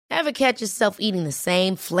Ever catch yourself eating the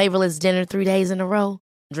same flavorless dinner 3 days in a row?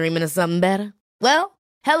 Dreaming of something better? Well,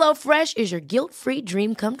 HelloFresh is your guilt-free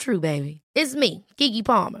dream come true, baby. It's me, Keke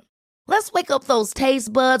Palmer. Let's wake up those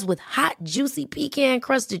taste buds with hot, juicy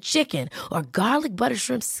pecan-crusted chicken or garlic butter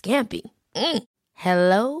shrimp scampi.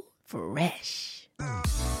 Hello Fresh.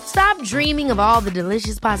 Stop dreaming of all the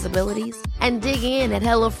delicious possibilities and dig in at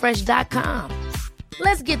HelloFresh.com.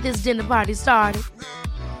 Let's get this dinner party started.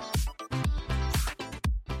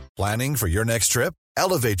 Planning for your next trip?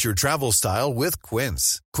 Elevate your travel style with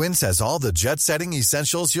Quince. Quince has all the jet-setting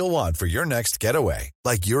essentials you'll want for your next getaway,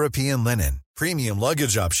 like European linen, premium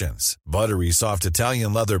luggage options, buttery soft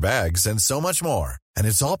Italian leather bags, and so much more. And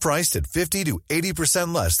it's all priced at 50 to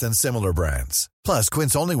 80% less than similar brands. Plus,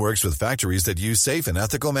 Quince only works with factories that use safe and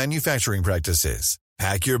ethical manufacturing practices.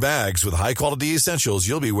 Pack your bags with high-quality essentials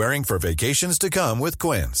you'll be wearing for vacations to come with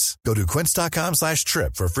Quince. Go to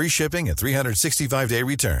quince.com/trip for free shipping and 365-day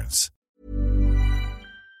returns.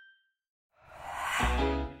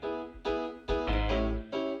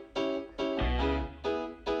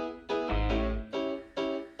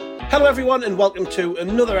 Hello everyone and welcome to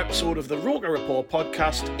another episode of the Roker Report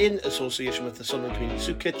podcast in association with the Sunderland Community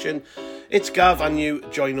Soup Kitchen. It's Gav and you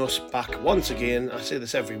join us back once again, I say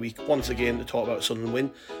this every week, once again to talk about a Sunderland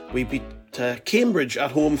win. We beat Cambridge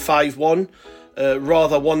at home 5-1,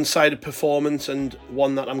 rather one-sided performance and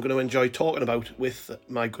one that I'm going to enjoy talking about with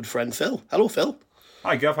my good friend Phil. Hello Phil.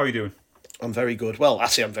 Hi Gav, how are you doing? I'm very good. Well, I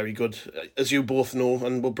say I'm very good. As you both know,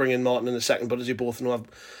 and we'll bring in Martin in a second, but as you both know,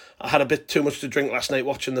 I had a bit too much to drink last night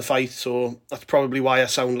watching the fight, so that's probably why I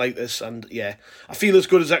sound like this. And yeah, I feel as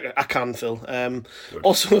good as I can, Phil.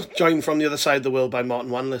 Also joined from the other side of the world by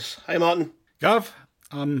Martin Wanless. Hi, Martin. Gav,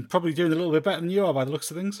 I'm probably doing a little bit better than you are by the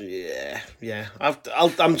looks of things. Yeah.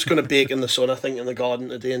 I'm just going to bake in the sun, I think, in the garden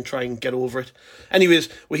today and try and get over it. Anyways,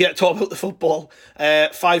 we're here to talk about the football.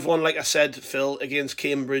 5-1, like I said, Phil, against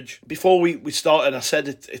Cambridge. Before we started, I said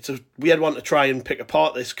it's a weird one to try and pick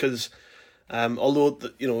apart this because although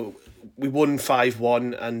we won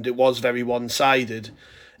 5-1 and it was very one-sided,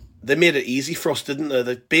 they made it easy for us, didn't they?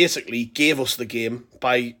 They basically gave us the game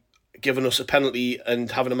by giving us a penalty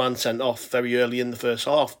and having a man sent off very early in the first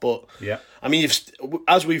half. But yeah, I mean,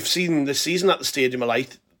 as we've seen this season at the Stadium of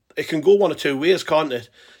Light, it can go one of two ways, can't it?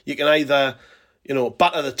 You can either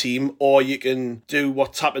batter the team, or you can do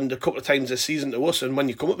what's happened a couple of times this season to us, and when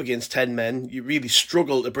you come up against 10 men, you really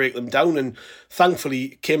struggle to break them down, and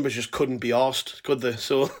thankfully Cambridge just couldn't be arsed, could they?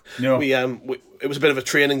 So no. It was a bit of a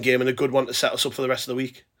training game and a good one to set us up for the rest of the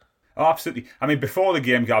week. Oh, absolutely. I mean, before the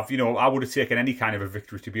game, Gav, I would have taken any kind of a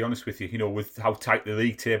victory, to be honest with you, with how tight the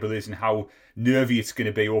league table is and how nervy it's going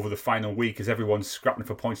to be over the final week as everyone's scrapping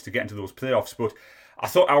for points to get into those playoffs. But I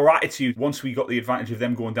thought our attitude, once we got the advantage of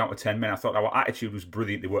them going down to 10 men, I thought our attitude was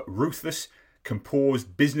brilliant. They were ruthless,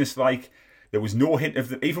 composed, businesslike. There was no hint of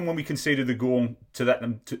them. Even when we conceded the goal to let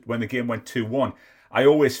them, when the game went 2-1, I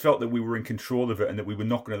always felt that we were in control of it and that we were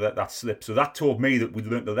not going to let that slip. So that told me that we'd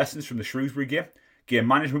learnt the lessons from the Shrewsbury game. Game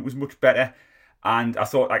management was much better. And I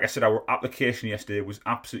thought, like I said, our application yesterday was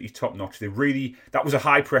absolutely top-notch. That was a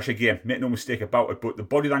high-pressure game, make no mistake about it, but the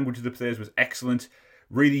body language of the players was excellent.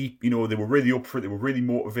 Really, they were really up for it. They were really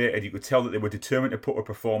motivated. You could tell that they were determined to put a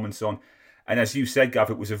performance on. And as you said, Gav,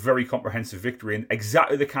 it was a very comprehensive victory and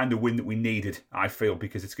exactly the kind of win that we needed, I feel,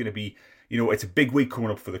 because it's going to be, it's a big week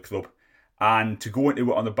coming up for the club. And to go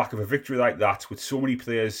into it on the back of a victory like that with so many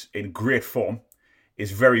players in great form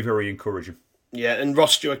is very, very encouraging. Yeah, and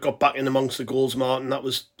Ross Stewart got back in amongst the goals, Martin. That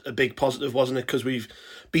was a big positive, wasn't it? Because we've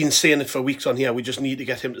been saying it for weeks on here. We just need to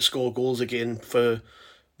get him to score goals again for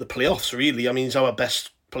the playoffs, really. I mean, he's our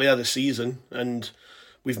best player this season, and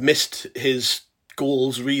we've missed his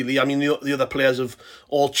goals, really. I mean, the other players have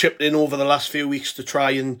all chipped in over the last few weeks to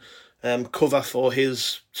try and cover for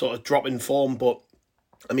his sort of drop in form. But,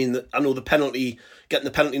 I mean, I know getting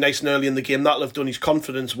the penalty nice and early in the game, that'll have done his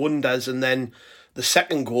confidence wonders. And then the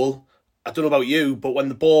second goal, I don't know about you, but when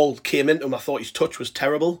the ball came into him, I thought his touch was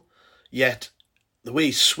terrible. Yet, the way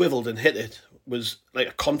he swiveled and hit it was like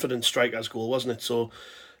a confident striker's goal, wasn't it? So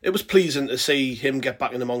it was pleasing to see him get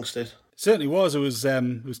back in amongst it. Certainly was. It was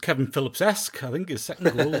Kevin Phillips-esque, I think, his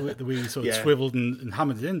second goal, the way he sort of swiveled and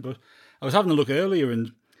hammered it in. But I was having a look earlier,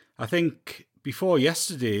 and I think before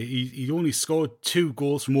yesterday, he'd only scored 2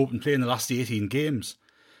 goals from open play in the last 18 games,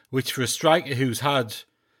 which for a striker who's had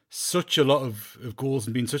such a lot of goals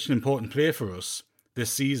and been such an important player for us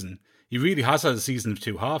this season, he really has had a season of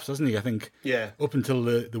 2 halves, hasn't he? I think up until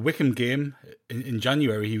the Wycombe game in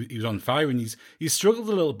January, he was on fire, and he's struggled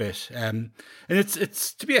a little bit. And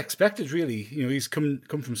it's to be expected, really. He's come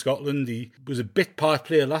from Scotland. He was a bit part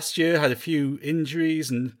player last year, had a few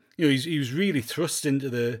injuries, and he was really thrust into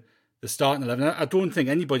the starting 11. I don't think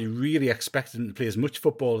anybody really expected him to play as much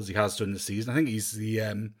football as he has done this season. I think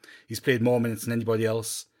he's played more minutes than anybody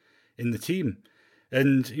else in the team.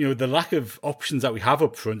 And, the lack of options that we have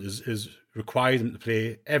up front has required him to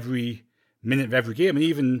play every minute of every game. And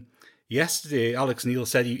even yesterday, Alex Neil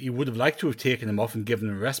said he would have liked to have taken him off and given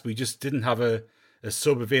him a rest, but he just didn't have a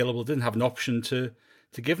sub available, didn't have an option to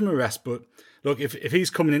give him a rest. But look, if he's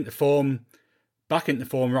coming back into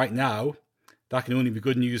form right now, that can only be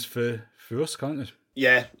good news for us, can't it?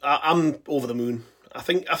 Yeah, I'm over the moon. I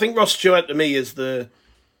think Ross Stewart to me he's the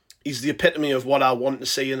epitome of what I want to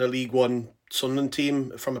see in a League One Sunderland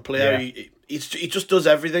team from a player. Yeah. He just does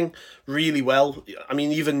everything really well. I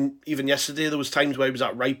mean, even yesterday there was times where he was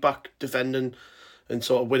at right back defending and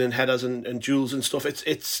sort of winning headers and duels and stuff.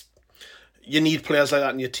 It's you need players like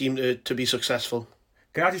that in your team to be successful.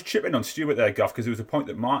 Can I just chip in on Stewart there, Gav? Because there was a point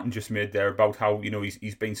that Martin just made there about how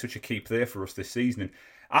he's been such a key player for us this season. And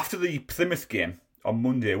after the Plymouth game on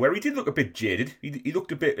Monday, where he did look a bit jaded, he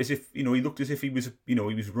looked a bit as if he was he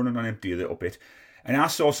was running on empty a little bit. And I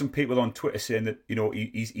saw some people on Twitter saying that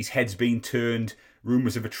his head's been turned,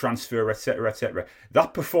 rumours of a transfer, etc., etc.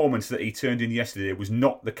 That performance that he turned in yesterday was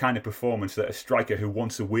not the kind of performance that a striker who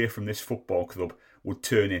wants away from this football club would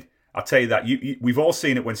turn in. I'll tell you that. We've all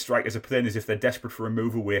seen it when strikers are playing as if they're desperate for a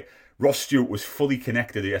move away. Ross Stewart was fully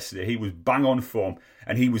connected yesterday. He was bang on form,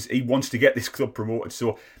 and he wants to get this club promoted.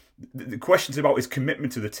 So the questions about his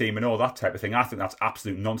commitment to the team and all that type of thing, I think that's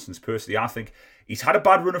absolute nonsense personally. I think he's had a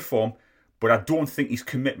bad run of form, but I don't think his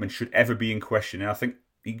commitment should ever be in question. And I think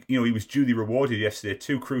he was duly rewarded yesterday.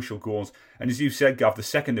 2 crucial goals, and as you said, Gav, the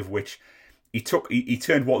second of which he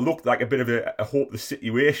turned what looked like a bit of a hopeless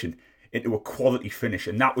situation into a quality finish,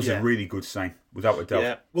 and that was a really good sign, without a doubt.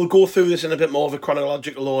 Yeah, we'll go through this in a bit more of a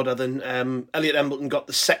chronological order. Then Elliot Embleton got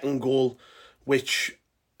the second goal, which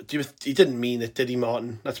he didn't mean it, did he,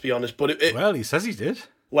 Martin? Let's be honest. But well, he says he did.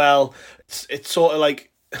 Well, it's sort of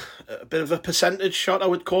like a bit of a percentage shot, I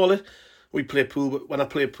would call it. We play pool, but when I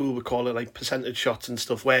play pool, we call it like percentage shots and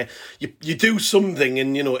stuff, where you do something,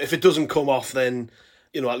 and if it doesn't come off, then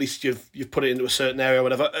at least you've put it into a certain area or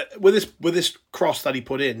whatever. With this cross that he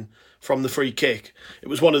put in from the free kick, it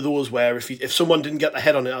was one of those where if someone didn't get the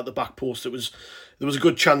head on it at the back post, there was a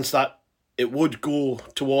good chance that it would go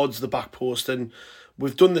towards the back post. And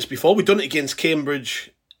we've done this before. We've done it against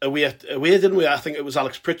Cambridge away, didn't we? I think it was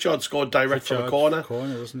Alex Pritchard scored direct from a corner.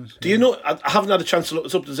 Wasn't it? Do you know? I haven't had a chance to look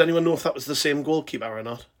this up. Does anyone know if that was the same goalkeeper or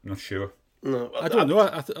not? Not sure. No, I don't know.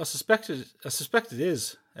 I suspect it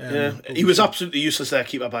is. Yeah, he was absolutely useless there,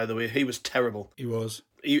 keeper. By the way, he was terrible. He was.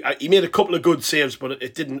 He made a couple of good saves, but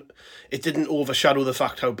it didn't overshadow the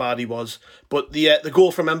fact how bad he was. But the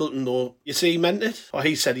goal from Embleton, though, you see, he meant it, or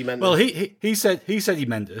he said he meant it. Well, he said he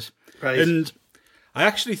meant it, right? And I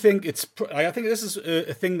actually think I think this is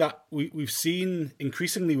a thing that we've seen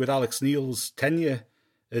increasingly with Alex Neil's tenure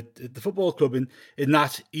at the football club, in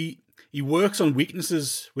that he works on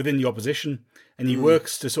weaknesses within the opposition, and he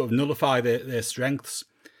works to sort of nullify their strengths.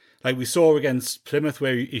 Like we saw against Plymouth,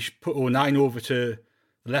 where he put O'Nien over to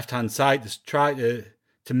the left-hand side to try to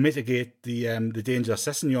mitigate the danger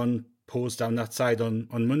Sessegnon posed down that side on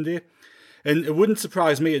Monday. And it wouldn't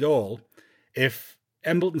surprise me at all if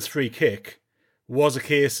Embleton's free kick was a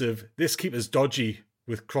case of this keeper's dodgy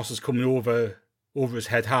with crosses coming over his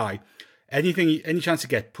head high. Any chance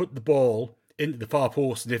to put the ball into the far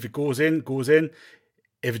post, and if it goes in, goes in.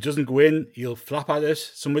 If it doesn't go in, he'll flap at it.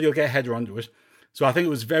 Somebody will get a header onto it. So I think it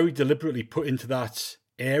was very deliberately put into that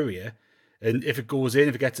area. And if it goes in,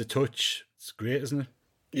 if it gets a touch, it's great, isn't it?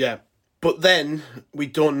 Yeah. But then we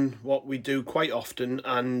done what we do quite often,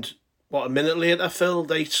 and a minute later, Phil,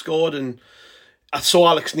 they scored, and I saw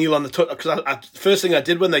Alex Neil on the touch, because first thing I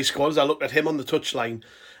did when they scored is I looked at him on the touchline,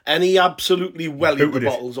 and he absolutely wellied the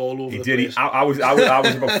bottles all over the place. I was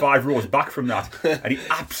about 5 rows back from that, and he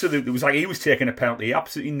absolutely, it was like he was taking a penalty. He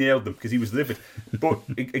absolutely nailed them because he was livid. But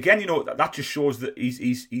again, that just shows that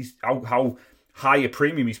he's how high a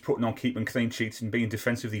premium he's putting on keeping clean sheets and being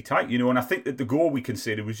defensively tight. And I think that the goal we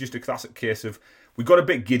conceded was just a classic case of we got a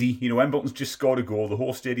bit giddy. Embleton's just scored a goal, the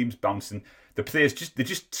whole stadium's bouncing, the players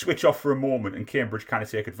just switch off for a moment, and Cambridge kind of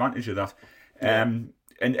take advantage of that. Yeah.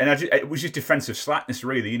 And it was just defensive slackness,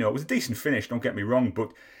 really. It was a decent finish, don't get me wrong.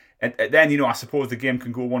 But then, I suppose the game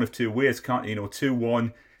can go one of two ways, can't it?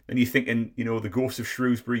 2-1. Then you're thinking, the ghosts of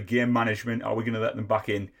Shrewsbury, game management, are we going to let them back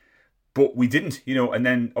in? But we didn't, and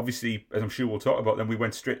then obviously, as I'm sure we'll talk about, then we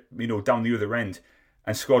went straight, down the other end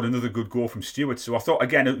and scored another good goal from Stewart. So I thought,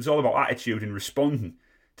 again, it was all about attitude and responding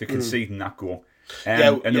to conceding that goal.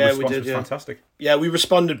 And the response was fantastic. Yeah, we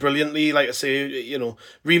responded brilliantly. Like I say,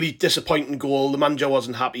 really disappointing goal. The manager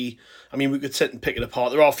wasn't happy. I mean, we could sit and pick it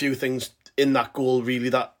apart. There are a few things in that goal really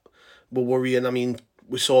that were worrying. I mean,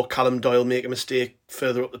 we saw Callum Doyle make a mistake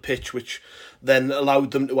further up the pitch, which then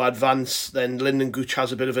allowed them to advance. Then Lyndon Gooch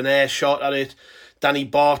has a bit of an air shot at it. Danny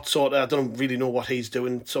Bart I don't really know what he's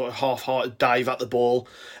doing, sort of half-hearted dive at the ball.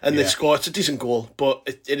 And they score. It's a decent goal, but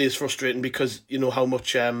it is frustrating because you know how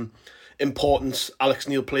much importance Alex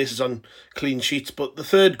Neil places on clean sheets. But the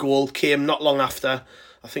third goal came not long after.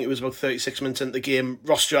 I think it was about 36 minutes into the game.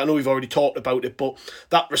 Ross Stewart, I know we've already talked about it, but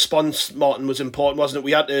that response, Martin, was important, wasn't it?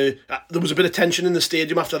 We had to. There was a bit of tension in the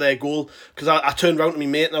stadium after their goal because I turned around to my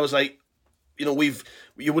mate and I was like,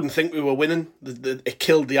 you wouldn't think we were winning. It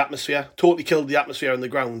killed the atmosphere, totally killed the atmosphere on the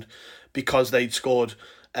ground because they'd scored.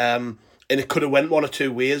 And it could have went one or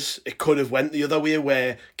two ways. It could have went the other way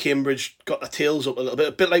where Cambridge got their tails up a little bit,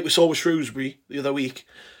 a bit like we saw with Shrewsbury the other week,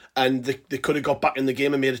 and they could have got back in the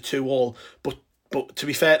game and made it 2-2. But to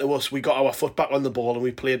be fair to us, we got our foot back on the ball and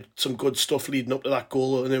we played some good stuff leading up to that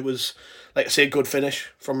goal, and it was, like I say, a good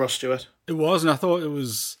finish from Ross Stewart. It was, and I thought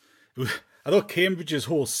I thought Cambridge's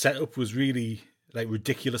whole setup was really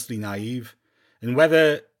ridiculously naive, and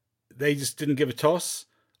whether they just didn't give a toss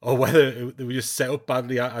or whether they were just set up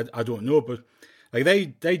badly, I don't know. But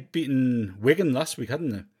they'd beaten Wigan last week, hadn't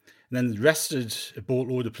they? And then rested a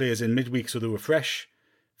boatload of players in midweek so they were fresh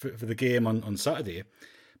for the game on Saturday.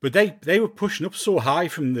 But they were pushing up so high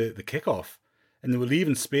from the kickoff, and they were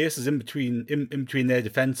leaving spaces in between their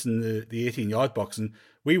defence and the 18-yard box, and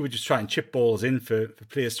we were just trying to chip balls in for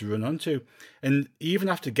players to run onto. And even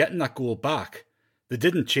after getting that goal back, they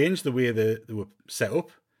didn't change the way they were set up.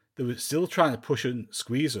 They were still trying to push and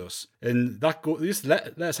squeeze us. And that goal, they just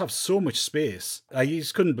let us have so much space. I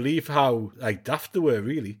just couldn't believe how daft they were,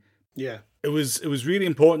 really. Yeah. It was really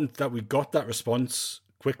important that we got that response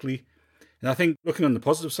quickly. And I think, looking on the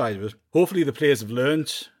positive side of it, hopefully the players have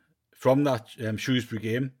learned from that Shrewsbury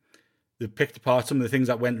game. They've picked apart some of the things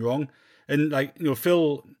that went wrong. And,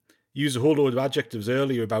 Phil used a whole load of adjectives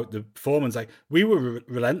earlier about the performance. We were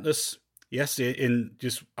relentless yesterday in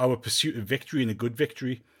just our pursuit of victory, and a good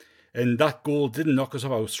victory. And that goal didn't knock us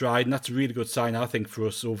off our stride. And that's a really good sign, I think, for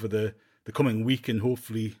us over the coming week and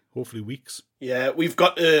hopefully weeks. Yeah, we've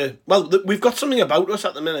got we've got something about us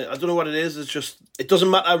at the minute. I don't know what it is. It's just, it doesn't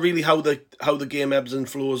matter really how the game ebbs and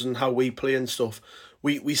flows and how we play and stuff.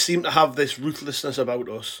 We seem to have this ruthlessness about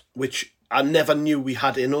us, which I never knew we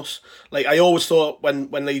had in us. I always thought when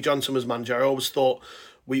Lee Johnson was manager, I always thought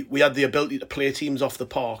we had the ability to play teams off the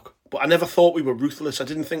park, but I never thought we were ruthless. I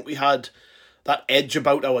didn't think we had that edge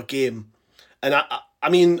about our game. And I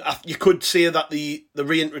mean, you could say that the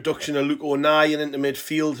reintroduction of Luke O'Nien into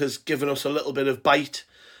midfield has given us a little bit of bite.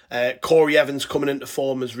 Corey Evans coming into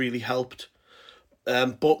form has really helped.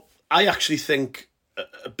 But I actually think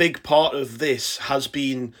a big part of this has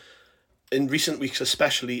been, in recent weeks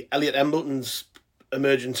especially, Elliot Embleton's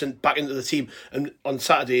emergence back into the team. And on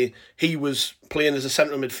Saturday, he was playing as a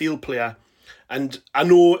central midfield player. And I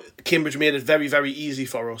know Cambridge made it very, very easy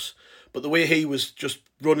for us. But the way he was just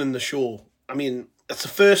running the show, I mean, it's the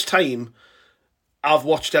first time I've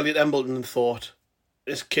watched Elliot Embleton and thought,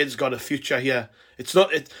 this kid's got a future here.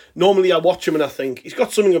 Normally I watch him and I think, he's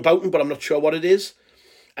got something about him, but I'm not sure what it is.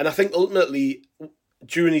 And I think ultimately,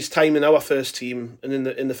 during his time in our first team and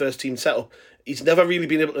in the first team setup, he's never really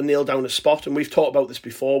been able to nail down a spot. And we've talked about this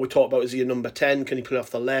before. We talked about, is he a number 10? Can he play off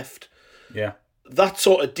the left? Yeah. That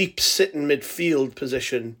sort of deep sitting midfield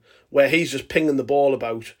position where he's just pinging the ball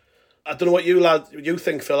about. I don't know what you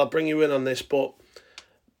think, Phil. I'll bring you in on this, but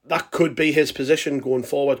that could be his position going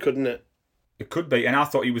forward, couldn't it? It could be, and I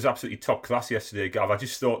thought he was absolutely top class yesterday, Gav. I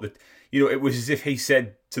just thought that, it was as if he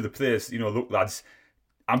said to the players, look, lads,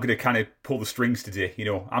 I'm going to kind of pull the strings today.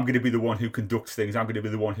 I'm going to be the one who conducts things. I'm going to be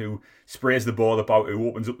the one who sprays the ball about, who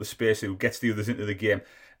opens up the space, who gets the others into the game.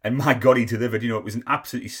 And my God, he delivered. It was an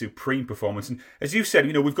absolutely supreme performance. And as you said,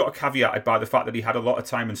 we've got to caveat it by the fact that he had a lot of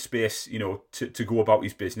time and space, to go about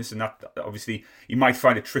his business. And that, obviously, he might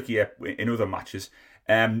find it trickier in other matches.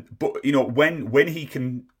 But,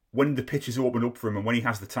 when the pitches open up for him and when he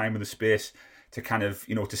has the time and the space to kind of,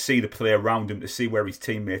 to see the play around him, to see where his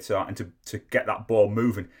teammates are and to get that ball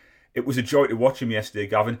moving, it was a joy to watch him yesterday,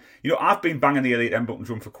 Gavin. I've been banging the Elliot Embleton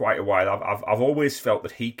drum for quite a while. I've always felt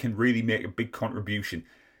that he can really make a big contribution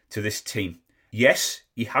to this team. Yes,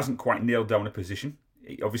 he hasn't quite nailed down a position.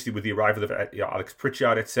 Obviously, with the arrival of Alex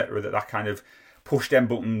Pritchard, etc., that kind of pushed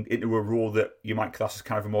Embleton into a role that you might class as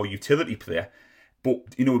kind of a more utility player.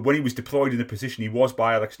 But, when he was deployed in the position he was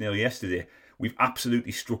by Alex Neil yesterday, we've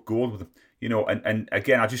absolutely struck gold with him. And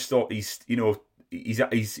again, I just thought he's,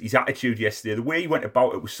 his attitude yesterday, the way he went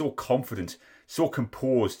about it was so confident, so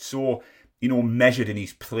composed, so, measured in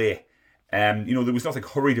his play. There was nothing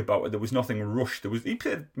hurried about it. There was nothing rushed. He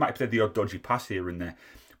might have played the odd dodgy pass here and there,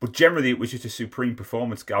 but generally it was just a supreme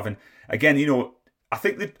performance, Gavin. Again, I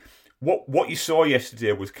think that what you saw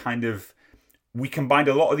yesterday was kind of, we combined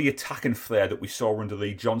a lot of the attacking flair that we saw under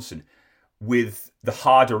Lee Johnson with the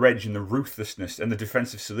harder edge and the ruthlessness and the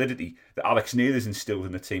defensive solidity that Alex Neil has instilled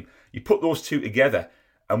in the team. You put those two together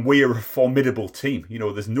and we are a formidable team.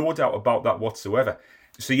 There's no doubt about that whatsoever.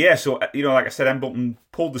 So like I said, Embleton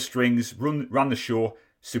pulled the strings, ran the show,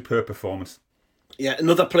 superb performance. Yeah,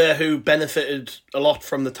 another player who benefited a lot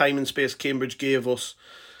from the time and space Cambridge gave us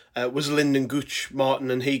was Lyndon Gooch, Martin,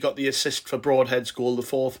 and he got the assist for Broadhead's goal, the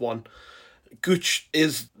fourth one. Gooch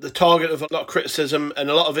is the target of a lot of criticism, and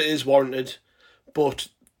a lot of it is warranted. But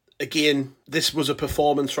again, this was a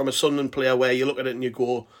performance from a Sunderland player where you look at it and you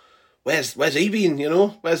go, where's he been?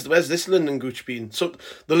 Where's this Lyndon Gooch been? So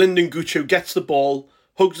the Lyndon Gooch who gets the ball,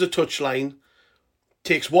 hugs the touchline,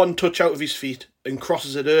 takes one touch out of his feet and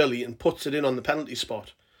crosses it early and puts it in on the penalty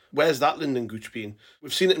spot. Where's that Lyndon Gooch been?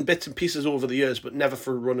 We've seen it in bits and pieces over the years, but never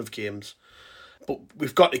for a run of games. But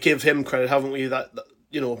we've got to give him credit, haven't we? That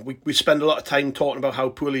we spend a lot of time talking about how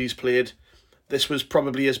poorly he's played. This was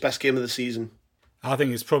probably his best game of the season. I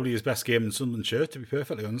think it's probably his best game in Sunderland shirt, to be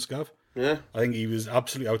perfectly honest, Gav. Yeah. I think he was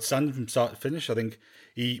absolutely outstanding from start to finish. I think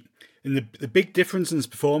the big difference in his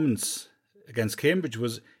performance against Cambridge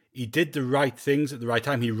was he did the right things at the right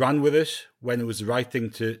time. He ran with it when it was the right thing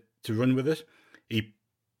to run with it. He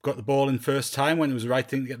got the ball in first time when it was the right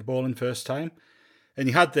thing to get the ball in first time. And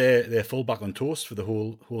he had their fullback on toast for the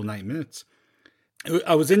whole 90 minutes.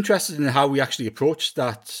 I was interested in how we actually approached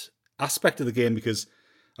that aspect of the game because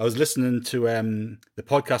I was listening to the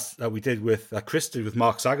podcast that we did with Chris did with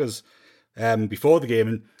Mark Saggers before the game.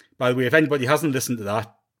 And by the way, if anybody hasn't listened to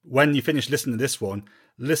that, when you finish listening to this one,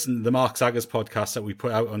 listen to the Mark Saggers podcast that we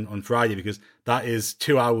put out on Friday, because that is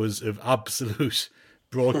 2 hours of absolute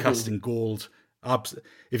broadcasting gold.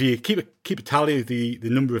 If you keep a tally of the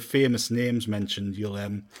number of famous names mentioned, you'll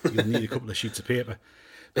need a couple of sheets of paper.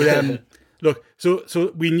 But look,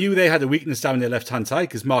 so we knew they had a weakness down their left-hand side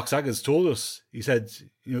because Mark Saggers told us. He said,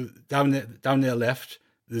 down their left,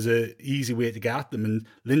 there's an easy way to get at them, and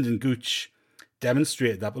Lyndon Gooch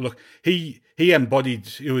demonstrated that. But look, he embodied.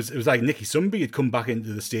 It was like Nicky Sumby had come back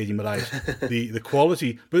into the stadium alive. the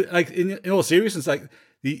quality, but like in all seriousness, like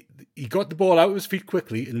he got the ball out of his feet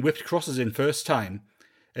quickly and whipped crosses in first time.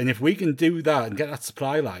 And if we can do that and get that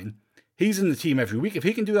supply line, he's in the team every week. If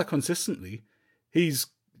he can do that consistently, he's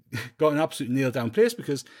got an absolute nailed down place,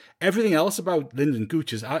 because everything else about Lyndon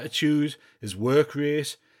Gooch, his attitude, his work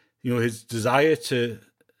rate, his desire to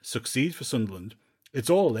succeed for Sunderland, it's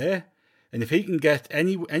all there. And if he can get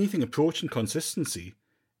anything approaching consistency,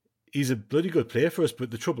 he's a bloody good player for us.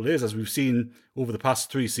 But the trouble is, as we've seen over the past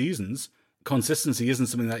 3 seasons, consistency isn't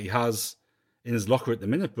something that he has in his locker at the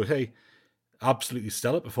minute. But hey, absolutely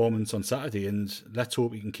stellar performance on Saturday, and let's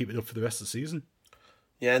hope he can keep it up for the rest of the season.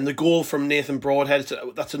 Yeah, and the goal from Nathan Broadhead,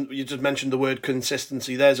 you just mentioned the word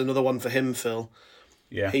consistency. There's another one for him, Phil.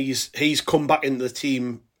 Yeah. He's come back into the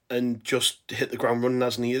team and just hit the ground running,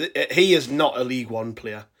 hasn't he? He is not a League One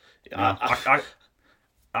player. No,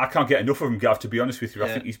 I can't get enough of him, Gav, to be honest with you. I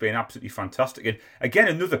think he's been absolutely fantastic. And again,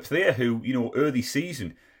 another player who, early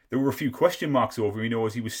season, there were a few question marks over him,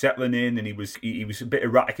 as he was settling in and he was a bit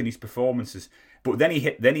erratic in his performances. But then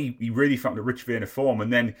he really found a rich vein of form.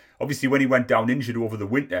 And then, obviously, when he went down injured over the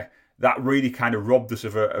winter, that really kind of robbed us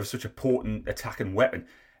of such a potent attacking weapon.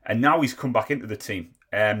 And now he's come back into the team.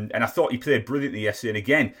 And I thought he played brilliantly yesterday. And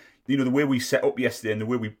again, the way we set up yesterday and the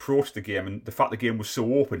way we approached the game and the fact the game was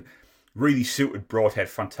so open really suited Broadhead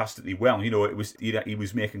fantastically well. It was he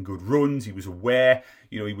was making good runs. He was aware.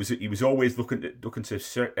 He was always looking to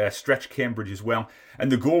stretch Cambridge as well.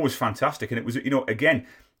 And the goal was fantastic. And it was again,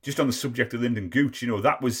 just on the subject of Lyndon Gooch,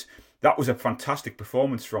 that was a fantastic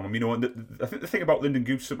performance from him. And I think the thing about Lyndon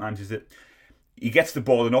Gooch sometimes is that he gets the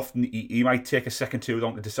ball and often he might take a second too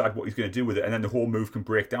long to decide what he's going to do with it, and then the whole move can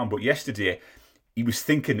break down. But yesterday, he was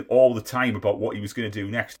thinking all the time about what he was going to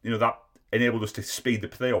do next. That enabled us to speed the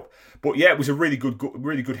play up. But yeah, it was a really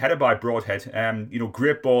good header by Broadhead.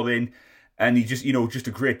 Great ball in, and he just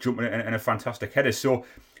a great jump and a fantastic header. So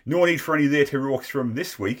no need for any late heroics from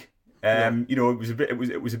this week.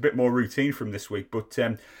 It was a bit more routine from this week. But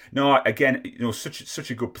no, again, such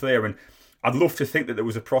a good player, and I'd love to think that there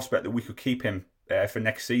was a prospect that we could keep him for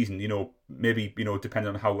next season. Maybe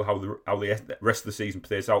depending on how the rest of the season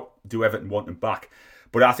plays out, do Everton want him back?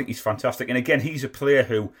 But I think he's fantastic, and again, he's a player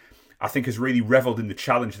who I think has really revelled in the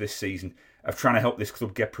challenge this season of trying to help this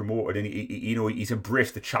club get promoted, and he's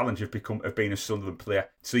embraced the challenge of being a Sunderland player.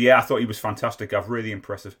 So yeah, I thought he was fantastic. Really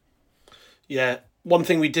impressive. Yeah, one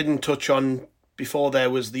thing we didn't touch on before there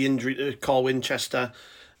was the injury to Carl Winchester.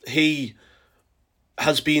 He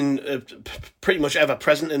has been pretty much ever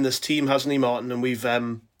present in this team, hasn't he, Martin? And we've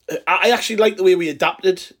I actually like the way we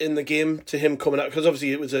adapted in the game to him coming out, because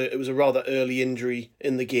obviously it was a rather early injury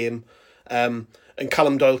in the game, and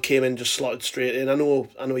Callum Doyle came in, just slotted straight in. I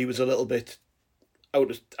know he was a little bit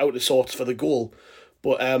out of sorts for the goal,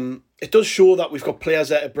 but it does show that we've got players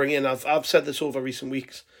there to bring in. I've said this over recent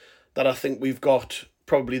weeks that I think we've got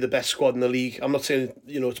probably the best squad in the league. I'm not saying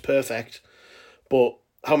it's perfect, but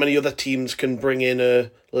how many other teams can bring in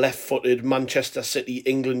a left-footed Manchester City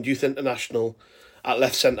England youth international at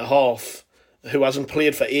left centre half who hasn't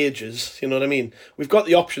played for ages? You know what I mean? We've got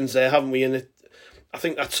the options there, haven't we? And I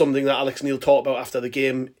think that's something that Alex Neil talked about after the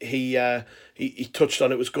game. He touched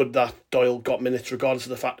on. It was good that Doyle got minutes regardless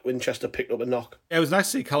of the fact Winchester picked up a knock. Yeah, it was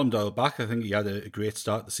nice to see Callum Doyle back. I think he had a great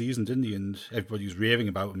start to the season, didn't he? And everybody was raving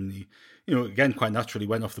about him. He, again, quite naturally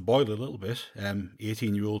went off the boil a little bit.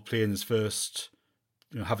 18-year-old playing his first,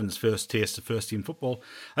 having his first taste of first-team football.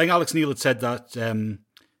 I think Alex Neil had said that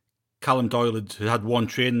Callum Doyle had one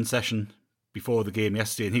training session before the game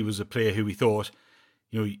yesterday, and he was a player who he thought,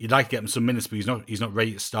 you'd like to get him some minutes, but he's not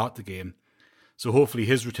ready to start the game. So hopefully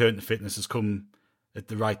his return to fitness has come at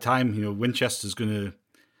the right time. Winchester's going to,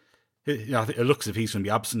 I think it looks as if he's going to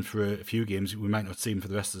be absent for a few games. We might not see him for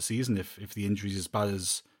the rest of the season if the injury's as bad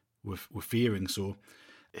as we're fearing. So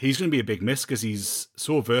he's going to be a big miss because he's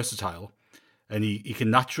so versatile, and he can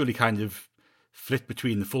naturally kind of flit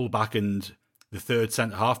between the full-back and the third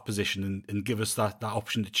centre-half position and give us that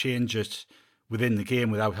option to change it within the game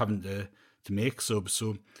without having to make subs.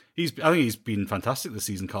 So I think he's been fantastic this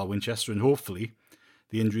season, Carl Winchester, and hopefully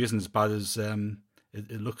the injury isn't as bad as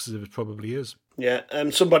it looks as if it probably is. Yeah,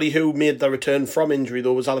 somebody who made the return from injury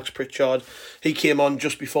though was Alex Pritchard. He came on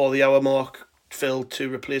just before the hour mark, Phil,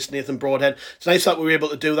 to replace Nathan Broadhead. It's nice that we were able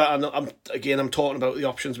to do that, and I'm talking about the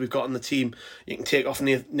options we've got in the team. You can take off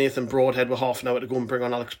Nathan Broadhead with half an hour to go and bring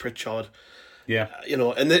on Alex Pritchard. Yeah,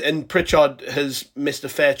 and Pritchard has missed a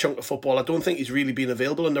fair chunk of football. I don't think he's really been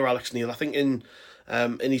available under Alex Neil. I think in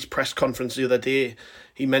his press conference the other day,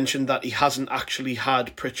 he mentioned that he hasn't actually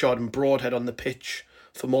had Pritchard and Broadhead on the pitch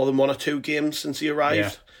for more than 1 or 2 games since he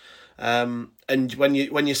arrived. Yeah. And when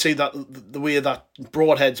you see that the way that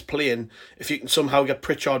Broadhead's playing, if you can somehow get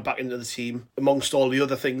Pritchard back into the team amongst all the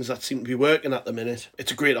other things that seem to be working at the minute,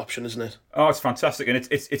 it's a great option, isn't it? Oh, it's fantastic, and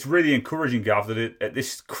it's really encouraging, Gav, that at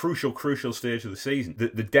this crucial stage of the season,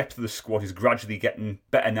 the depth of the squad is gradually getting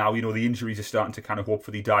better now. The injuries are starting to kind of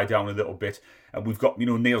hopefully die down a little bit, and we've got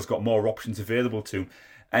Neil's got more options available to him.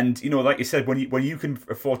 And like you said, when you can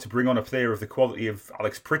afford to bring on a player of the quality of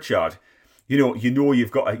Alex Pritchard,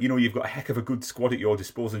 you've got a heck of a good squad at your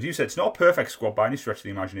disposal. As you said, it's not a perfect squad by any stretch of the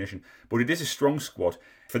imagination, but it is a strong squad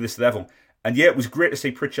for this level. And yeah, it was great to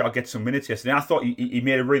see Pritchard get some minutes yesterday. I thought he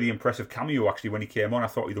made a really impressive cameo actually when he came on. I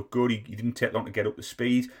thought he looked good. He didn't take long to get up to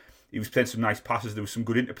speed. He was playing some nice passes. There was some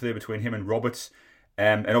good interplay between him and Roberts,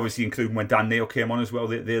 and obviously including when Dan Neil came on as well.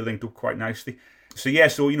 They linked up quite nicely. So yeah,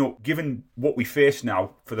 given what we face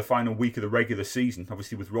now for the final week of the regular season,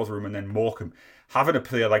 obviously with Rotherham and then Morecambe, having a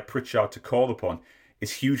player like Pritchard to call upon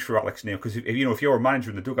is huge for Alex Neil, because if you're a manager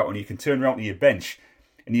in the dugout and you can turn around to your bench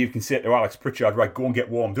and you can say to Alex Pritchard, right, go and get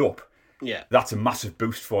warmed up, yeah, that's a massive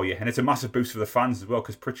boost for you, and it's a massive boost for the fans as well,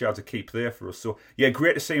 because Pritchard's a key player for us. So yeah,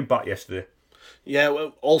 great to see him back yesterday. Yeah,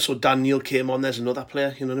 well, also Dan Neil came on. There's another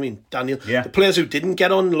player, you know what I mean? Dan Neil. Yeah. The players who didn't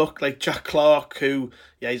get on look like Jack Clark, who,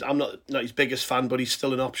 I'm not his biggest fan, but he's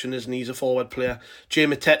still an option, isn't he? He's a forward player. Jay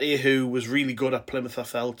Matete, who was really good at Plymouth, I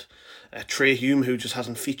felt. Trey Hume, who just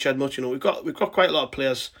hasn't featured much. We've got quite a lot of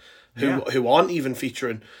players who aren't even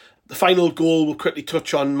featuring. The final goal we'll quickly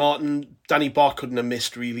touch on, Martin. Danny Barr couldn't have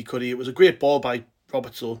missed, really, could he? It was a great ball by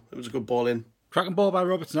Roberts, though. It was a good ball in. Cracking ball by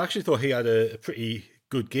Robertson. I actually thought he had a pretty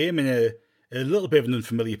good game in a little bit of an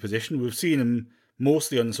unfamiliar position. We've seen him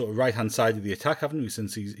mostly on the sort of right-hand side of the attack, haven't we,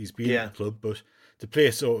 since he's been at the club? But to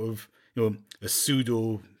play sort of, a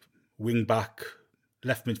pseudo wing-back,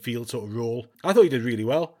 left midfield sort of role, I thought he did really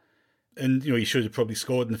well. And, he should have probably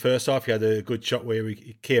scored in the first half. He had a good shot where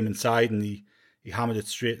he came inside and he hammered it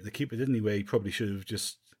straight at the keeper, didn't he? Where he probably should have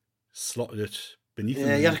just slotted it beneath him.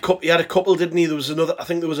 Yeah, he had a couple, didn't he? I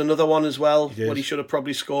think there was another one as well where he should have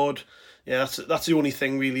probably scored. Yeah, that's the only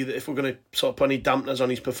thing really, that if we're going to sort of put any dampeners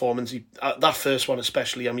on his performance, that first one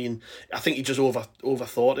especially, I think he just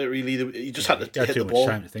overthought it really. He just had to hit the ball.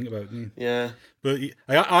 Too much time to think about it. Yeah. But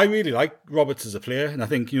I really like Roberts as a player, and I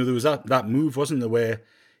think, there was that move, wasn't there, where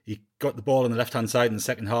he got the ball on the left-hand side in the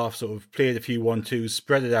second half, sort of played a few 1-2s,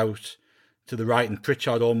 spread it out to the right, and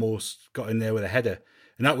Pritchard almost got in there with a header.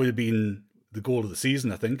 And that would have been the goal of the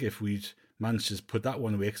season, I think, if we'd managed to put that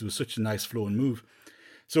one away, because it was such a nice flowing move.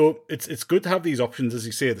 So it's good to have these options, as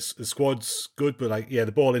you say. The squad's good, but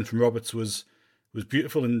the ball in from Roberts was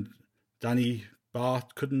beautiful, and Danny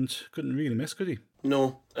Batth couldn't really miss, could he?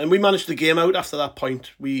 No, and we managed the game out after that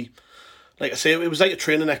point. We, like I say, it was like a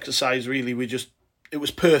training exercise, really. It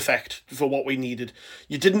was perfect for what we needed.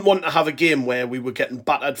 You didn't want to have a game where we were getting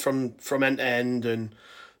battered from end to end and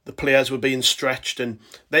the players were being stretched, and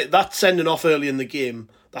that sending off early in the game,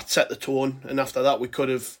 that set the tone. And after that, we could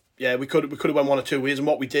have went one or two ways. And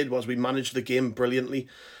what we did was we managed the game brilliantly.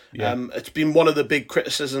 Yeah. It's been one of the big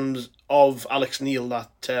criticisms of Alex Neil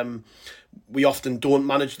that we often don't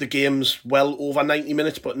manage the games well over 90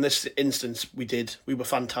 minutes, but in this instance, we did. We were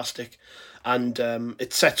fantastic. And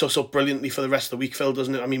it sets us up brilliantly for the rest of the week, Phil,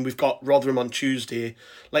 doesn't it? I mean, we've got Rotherham on Tuesday.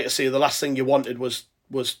 Like I say, the last thing you wanted was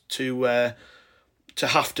to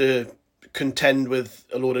have to contend with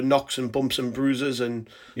a load of knocks and bumps and bruises and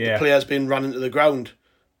the players being run into the ground.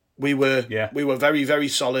 We were very, very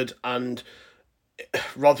solid, and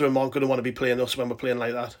Rotherham aren't going to want to be playing us when we're playing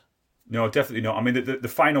like that. No, definitely not. I mean, the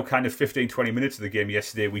final kind of 15-20 minutes of the game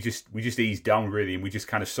yesterday, we just eased down, really, and we just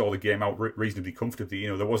kind of saw the game out reasonably comfortably.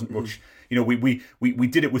 There wasn't much. We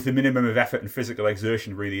did it with the minimum of effort and physical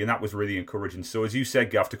exertion, really, and that was really encouraging. So, as you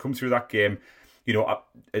said, Gav, to come through that game,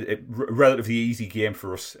 a relatively easy game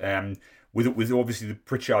for us. With obviously the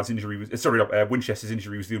Pritchard's injury, Winchester's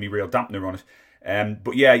injury was the only real dampener on it.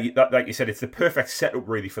 But yeah, like you said, it's the perfect setup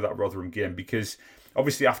really for that Rotherham game, because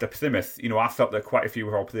obviously after Plymouth, I felt that quite a few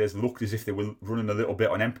of our players looked as if they were running a little bit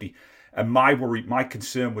on empty. And my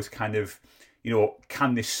concern was kind of,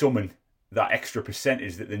 can they summon that extra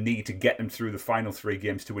percentage that they need to get them through the final 3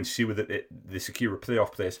 games to ensure that they secure a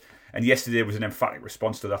playoff place? And yesterday was an emphatic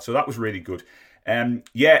response to that, so that was really good.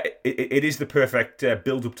 It is the perfect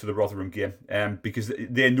build-up to the Rotherham game, because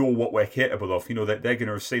they know what we're capable of. They're going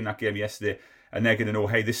to have seen that game yesterday, and they're going to know,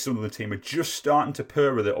 hey, this Sunderland team are just starting to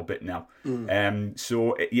purr a little bit now. It's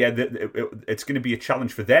going to be a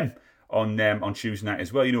challenge for them on Tuesday night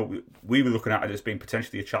as well. We were looking at it as being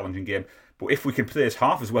potentially a challenging game, but if we can play as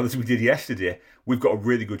half as well as we did yesterday, we've got a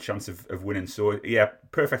really good chance of winning. So yeah,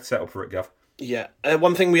 perfect setup for it, Gav. Yeah,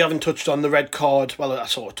 one thing we haven't touched on, the red card. Well, I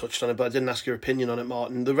sort of touched on it, but I didn't ask your opinion on it,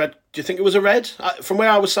 Martin. The red. Do you think it was a red? From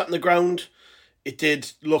where I was sat in the ground, it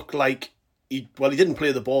did look like he didn't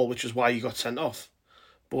play the ball, which is why he got sent off.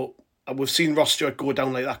 But we've seen Ross Stewart go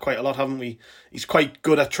down like that quite a lot, haven't we? He's quite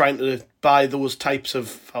good at trying to buy those types of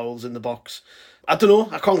fouls in the box. I don't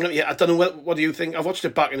know. I can't get. I don't know. What do you think? I've watched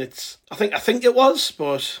it back, and I think it was,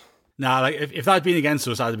 but. Nah, if that had been against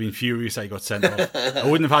us, I'd have been furious that he got sent off. I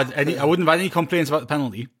wouldn't have had any complaints about the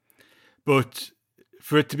penalty. But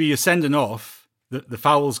for it to be a sending off, the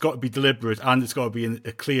foul's got to be deliberate, and it's got to be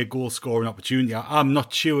a clear goal scoring opportunity. I'm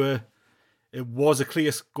not sure it was a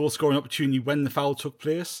clear goal scoring opportunity when the foul took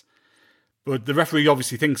place, but the referee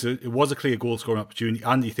obviously thinks it was a clear goal scoring opportunity,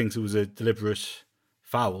 and he thinks it was a deliberate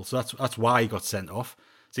foul. So that's why he got sent off.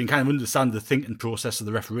 So you can kind of understand the thinking process of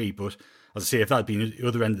the referee, but. As I say, if that had been at the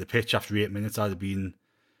other end of the pitch after 8 minutes, I'd have been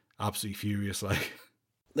absolutely furious.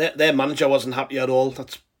 Their manager wasn't happy at all.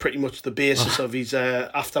 That's pretty much the basis of his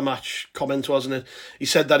after-match comment, wasn't it? He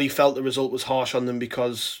said that he felt the result was harsh on them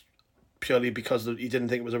purely because he didn't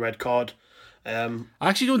think it was a red card. I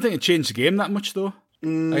actually don't think it changed the game that much, though.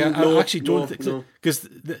 I actually don't think because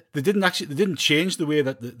they didn't change the way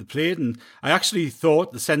that they played, and I actually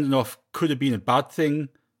thought the sending off could have been a bad thing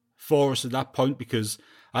for us at that point, because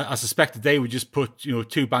I suspected they would just put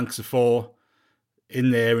 2 banks of 4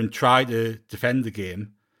 in there and try to defend the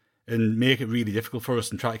game and make it really difficult for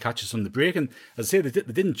us and try to catch us on the break. And as I say, they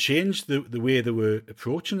didn't change the way they were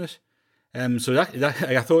approaching it. So that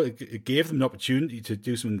I thought it gave them an opportunity to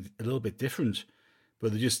do something a little bit different,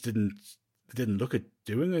 but they just didn't look at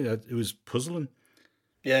doing it. It was puzzling.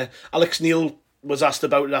 Yeah, Alex Neil was asked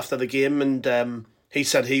about it after the game, and he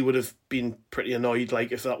said he would have been pretty annoyed,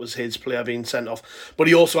 if that was his player being sent off. But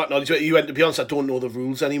he also acknowledged, he went, to be honest, I don't know the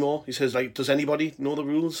rules anymore. He says, does anybody know the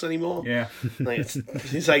rules anymore? Yeah.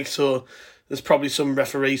 He's like, so there's probably some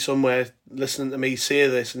referee somewhere listening to me say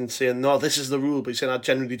this and saying, no, this is the rule. But he's saying, I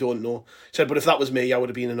genuinely don't know. He said, but if that was me, I would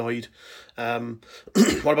have been annoyed.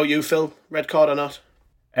 What about you, Phil? Red card or not?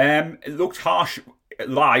 It looked harsh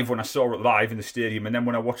live when I saw it live in the stadium, and then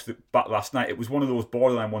when I watched it back last night, it was one of those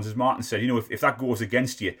borderline ones, as Martin said. If that goes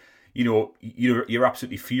against you, you're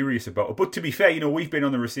absolutely furious about it. But to be fair, we've been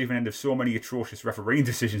on the receiving end of so many atrocious refereeing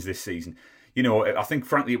decisions this season. I think,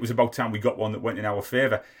 frankly, it was about time we got one that went in our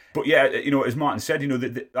favour. But yeah, as Martin said,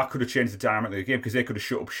 that could have changed the dynamic of the game, because they could have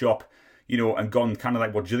shut up shop, and gone kind of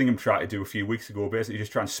like what Gillingham tried to do a few weeks ago, basically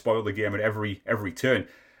just try and spoil the game at every turn.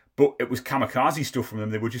 But it was kamikaze stuff from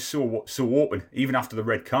them. They were just so open, even after the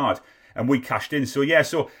red card. And we cashed in.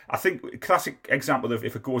 So I think classic example of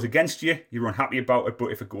if it goes against you, you're unhappy about it.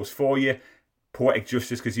 But if it goes for you, poetic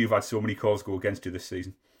justice, because you've had so many calls go against you this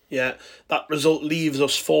season. Yeah, that result leaves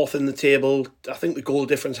us fourth in the table. I think the goal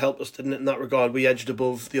difference helped us, didn't it, in that regard? We edged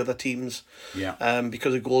above the other teams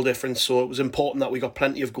because of goal difference. So it was important that we got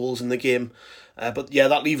plenty of goals in the game. But yeah,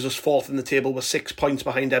 that leaves us fourth in the table. We're 6 points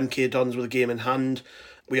behind MK Dons with a game in hand.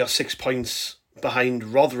 We are 6 points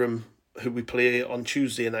behind Rotherham, who we play on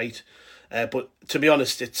Tuesday night. But to be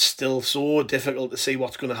honest, it's still so difficult to see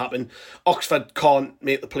what's going to happen. Oxford can't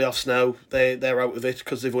make the playoffs now. They're out of it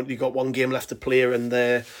because they've only got one game left to play and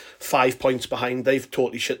they're 5 points behind. They've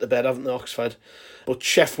totally shit the bed, haven't they, Oxford? But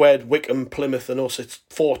Sheffield, Wickham, Plymouth and us, it's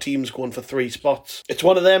 4 teams going for 3 spots. It's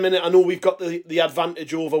one of them, innit? I know we've got the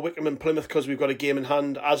advantage over Wickham and Plymouth because we've got a game in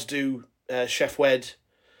hand, as do Sheffield.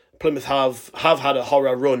 Plymouth have had a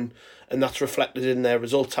horror run, and that's reflected in their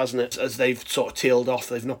results, hasn't it? As they've sort of tailed off,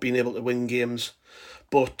 they've not been able to win games.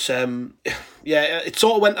 But it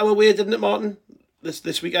sort of went our way, didn't it, Martin?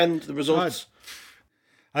 This weekend, the results.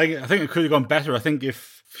 I think it could have gone better. I think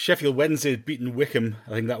if Sheffield Wednesday had beaten Wickham,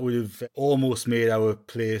 I think that would have almost made our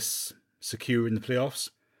place secure in the playoffs.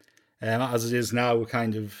 As it is now,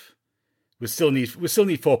 we still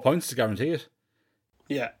need 4 points to guarantee it.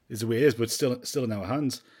 Yeah, is the way it is, but still in our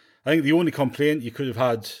hands. I think the only complaint you could have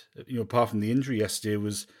had, apart from the injury yesterday,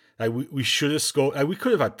 was we should have scored. We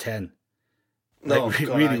could have had 10. We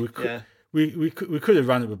could have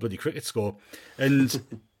ran up a bloody cricket score,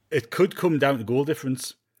 and it could come down to goal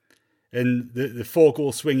difference. And the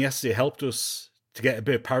 4-goal swing yesterday helped us to get a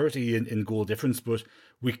bit of parity in goal difference, but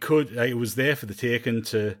we could. It was there for the taking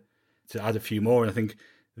to add a few more, and I think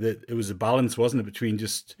that it was a balance, wasn't it, between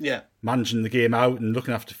just managing the game out and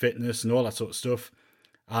looking after fitness and all that sort of stuff,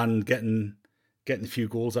 and getting a few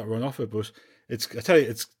goals that were on offer. But I tell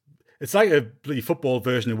you, it's like a bloody football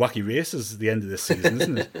version of Wacky Races at the end of this season,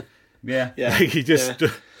 isn't it? Yeah.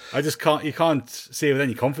 You can't say with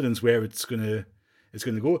any confidence where it's gonna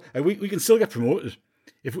go. We can still get promoted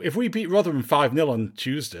if we beat Rotherham 5-0 on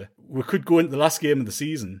Tuesday. We could go into the last game of the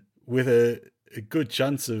season with a good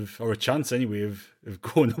chance of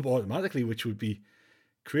going up automatically, which would be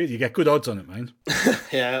crazy. You get good odds on it, mind.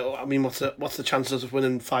 Yeah, I mean, what's the chances of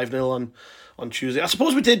winning 5-0 on Tuesday? I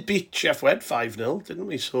suppose we did beat Sheffield 5-0, didn't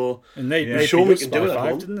we? So and they showed we can do it at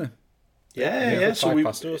home, didn't they? Yeah. So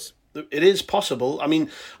it is possible. I mean,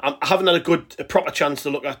 I haven't had a proper chance to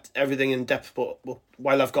look at everything in depth, but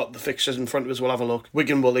while I've got the fixtures in front of us, we'll have a look.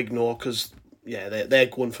 Wigan will ignore because they're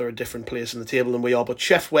going for a different place in the table than we are. But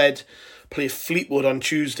Sheffield play Fleetwood on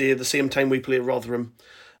Tuesday at the same time we play Rotherham.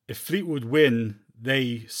 If Fleetwood win,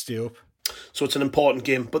 they stay up. So it's an important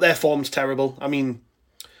game, but their form's terrible. I mean,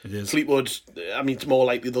 it is. Fleetwood, it's more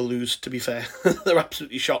likely they'll lose, to be fair. They're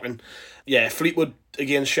absolutely shocking. Yeah, Fleetwood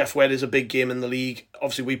against Sheffield is a big game in the league.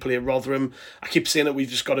 Obviously, we play Rotherham. I keep saying that we've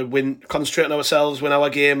just got to win, concentrate on ourselves, win our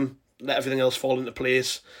game, let everything else fall into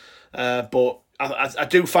place. But I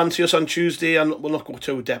do fancy us on Tuesday, and we'll not go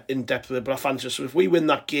too in depth with it, but I fancy us. So if we win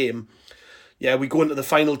that game, we go into the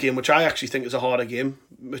final game, which I actually think is a harder game,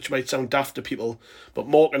 which might sound daft to people, but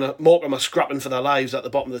Morecambe are scrapping for their lives at the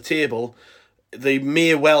bottom of the table. They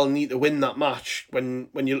may well need to win that match.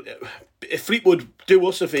 If Fleetwood do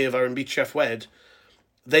us a favour and beat Sheffield,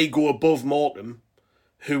 they go above Morecambe,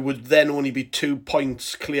 who would then only be 2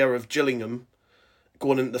 points clear of Gillingham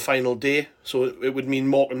going into the final day. So it would mean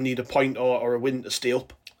Morecambe need a point or a win to stay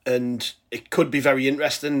up, and it could be very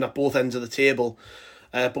interesting at both ends of the table.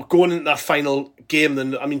 But going into that final game,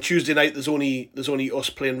 then Tuesday night there's only us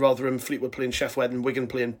playing Rotherham, Fleetwood playing Sheffield, and Wigan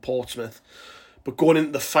playing Portsmouth. But going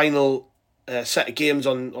into the final set of games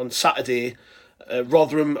on Saturday,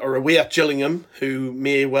 Rotherham are away at Gillingham, who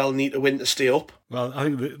may well need to win to stay up. Well, I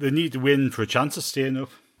think they need to win for a chance of staying up.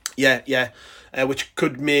 Yeah. Which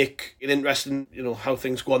could make it interesting, how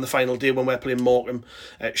things go on the final day when we're playing Morecambe.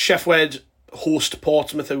 Sheffield host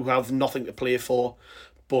Portsmouth, who have nothing to play for,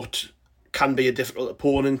 but can be a difficult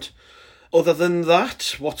opponent. Other than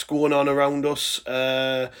that, what's going on around us?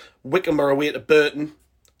 Wickham are away to Burton,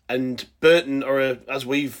 and Burton are, as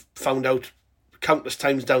we've found out countless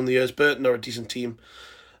times down the years, Burton are a decent team.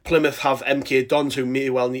 Plymouth have MK Dons, who may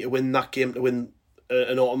well need to win that game to win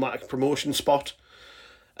an automatic promotion spot.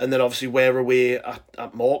 and then obviously we're away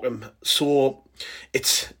at Morecambe. So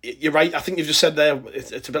you're right. I think you've just said there.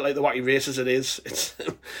 It's a bit like the wacky races. It is.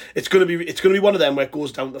 It's going to be one of them where it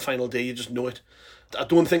goes down to the final day. You just know it. I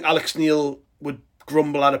don't think Alex Neil would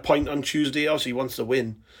grumble at a point on Tuesday. Obviously, he wants to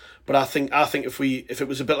win, but I think if it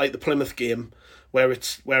was a bit like the Plymouth game, where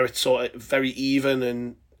it's sort of very even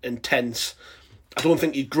and intense, I don't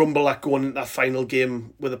think he'd grumble at going into that final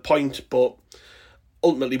game with a point. But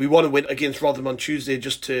ultimately, we want to win against Rotherham on Tuesday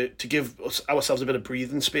just to give ourselves a bit of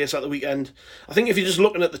breathing space at the weekend. I think if you're just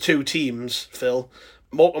looking at the two teams, Phil,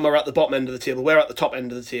 Morecambe are at the bottom end of the table, we're at the top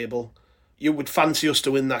end of the table. You would fancy us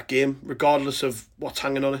to win that game, regardless of what's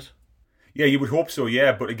hanging on it. Yeah, you would hope so,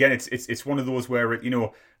 yeah. But again, it's one of those where,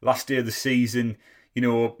 last day of the season,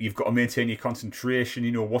 you've got to maintain your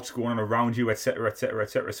concentration, what's going on around you, etc., etc.,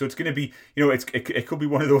 etc. So it's going to be, it could be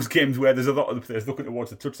one of those games where there's a lot of the players looking towards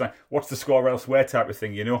the touchline, what's the score elsewhere type of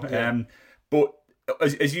thing, Yeah. But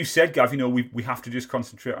as you said, Gav, we have to just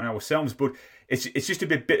concentrate on ourselves. But it's just a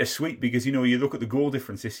bit bittersweet because, you look at the goal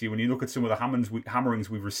difference this year, when you look at some of the hammerings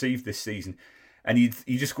we've received this season, and you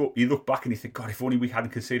look back and you think, God, if only we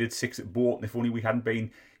hadn't conceded 6 at Bolton, if only we hadn't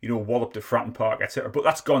been, walloped at Fratton Park, etc. But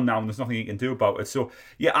that's gone now, and there's nothing you can do about it. So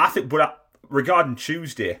yeah, I think. But regarding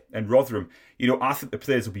Tuesday and Rotherham, I think the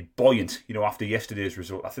players will be buoyant, after yesterday's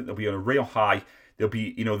result. I think they'll be on a real high. They'll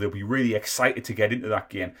be really excited to get into that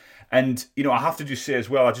game. And I have to just say as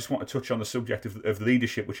well, I just want to touch on the subject of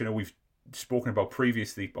leadership, which I know we've spoken about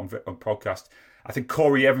previously on podcast. I think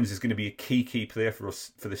Corey Evans is going to be a key player for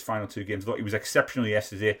us for this final 2 games. I thought he was exceptional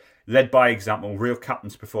yesterday, led by example, real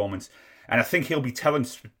captain's performance. And I think he'll be telling,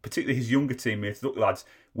 particularly his younger teammates, look, lads,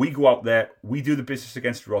 we go out there, we do the business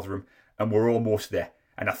against Rotherham, and we're almost there.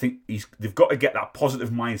 And I think they've got to get that positive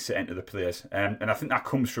mindset into the players. And I think that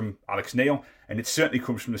comes from Alex Neil, and it certainly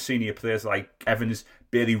comes from the senior players like Evans,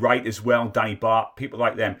 Bailey Wright as well, Danny Bart, people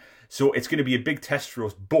like them. So it's going to be a big test for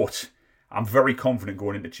us, but I'm very confident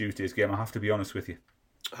going into Tuesday's game, I have to be honest with you.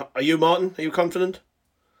 Are you, Martin? Are you confident?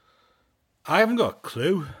 I haven't got a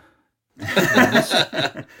clue.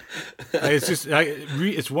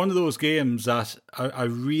 It's one of those games that I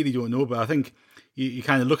really don't know, but I think you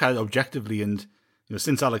kind of look at it objectively, and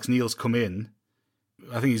since Alex Neil's come in,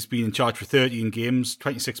 I think he's been in charge for 13 games,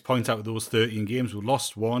 26 points out of those 13 games. We've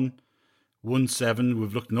lost 1, won 7.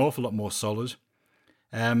 We've looked an awful lot more solid.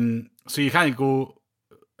 So you kind of go,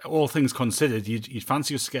 all things considered, you'd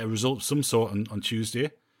fancy us to get a result of some sort on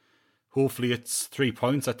Tuesday. Hopefully it's 3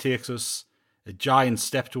 points that takes us a giant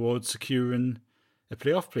step towards securing a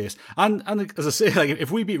playoff place. And as I say, like, if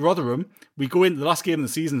we beat Rotherham, we go into the last game of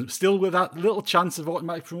the season still with that little chance of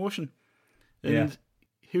automatic promotion. And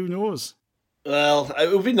who knows? Well,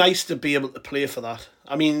 it would be nice to be able to play for that.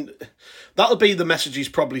 I mean, that'll be the message he's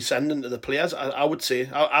probably sending to the players. I would say.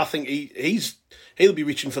 I think he'll be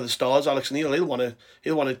reaching for the stars. Alex Neil, he'll want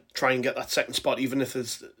to try and get that second spot, even if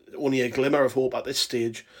there's only a glimmer of hope at this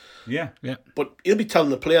stage. Yeah. But he'll be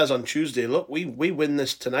telling the players on Tuesday, look, we win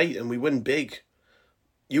this tonight and we win big.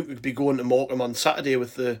 You could be going to Morecambe on Saturday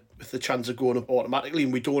with the chance of going up automatically,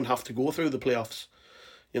 and we don't have to go through the playoffs.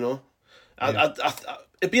 Yeah.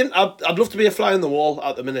 I'd love to be a fly on the wall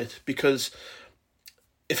at the minute, because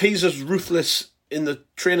if he's as ruthless in the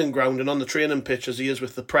training ground and on the training pitch as he is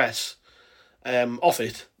with the press off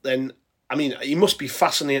it, then I mean he must be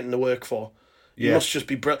fascinating to work for. He must just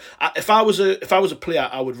be brilliant. If I was a player,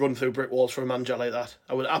 I would run through brick walls for a manager like that.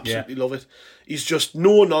 I would absolutely love it. He's just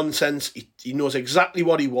no nonsense. He knows exactly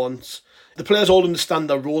what he wants. The players all understand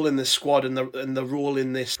their role in this squad and the role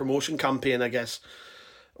in this promotion campaign, I guess.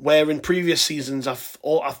 Where in previous seasons,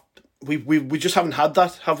 we just haven't had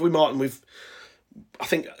that, have we, Martin? I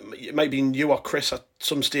think it might be you or Chris at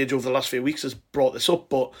some stage over the last few weeks has brought this up,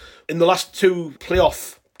 but in the last 2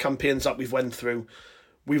 playoff campaigns that we've went through,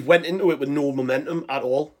 we've went into it with no momentum at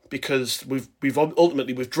all, because we've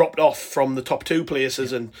ultimately dropped off from the top 2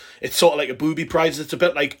 places, and it's sort of like a booby prize. It's a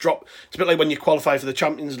bit like when you qualify for the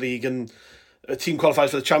Champions League and a team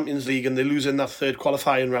qualifies for the Champions League and they lose in that 3rd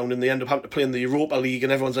qualifying round and they end up having to play in the Europa League,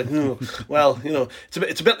 and everyone's like, well,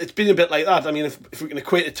 it's been a bit like that. I mean, if we can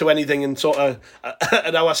equate it to anything in sort of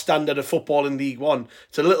at our standard of football in League One,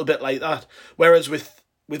 it's a little bit like that. Whereas with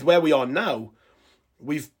where we are now,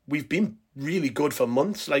 we've been really good for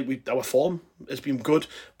months. Like our form has been good.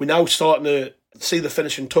 We're now starting to see the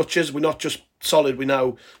finishing touches. We're not just solid. We're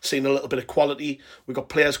now seeing a little bit of quality. We've got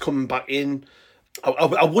players coming back in.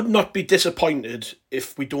 I would not be disappointed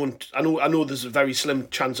if we don't. I know there's a very slim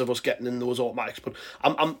chance of us getting in those automatics, but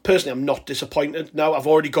I'm personally not disappointed now. I've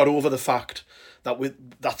already got over the fact that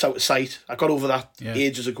that's out of sight. I got over that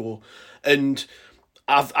ages ago, and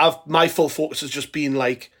I've my full focus has just been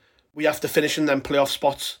like, we have to finish in them playoff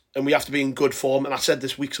spots and we have to be in good form. And I said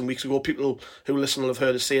this weeks and weeks ago, people who listen will have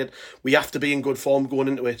heard us say it, we have to be in good form going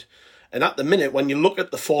into it. And at the minute, when you look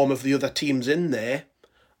at the form of the other teams in there,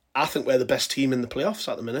 I think we're the best team in the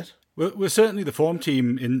playoffs at the minute. We're certainly the form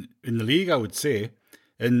team in the league, I would say.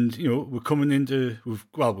 And, we're coming into,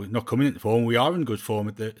 we're not coming into form, we are in good form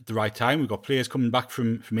at the right time. We've got players coming back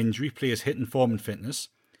from injury, players hitting form and fitness.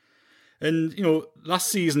 And, last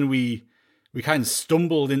season we kind of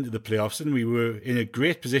stumbled into the playoffs and we were in a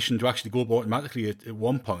great position to actually go up automatically at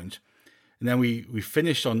one point. And then we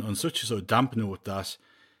finished on such a sort of damp note that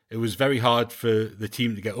it was very hard for the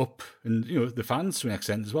team to get up and, the fans to an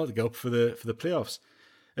extent as well to get up for the playoffs.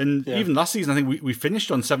 And even last season, I think we finished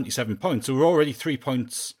on 77 points. So we're already 3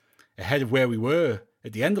 points ahead of where we were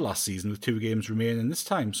at the end of last season with 2 games remaining this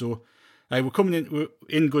time. So we're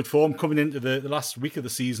in good form coming into the last week of the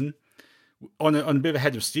season on a bit of a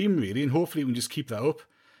head of steam, really. And hopefully we can just keep that up.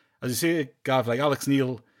 As you say, Gav, like Alex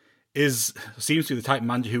Neil seems to be the type of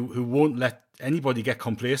manager who won't let anybody get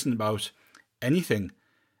complacent about anything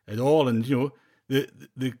at all. And,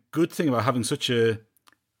 the good thing about having such a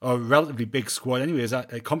relatively big squad anyway is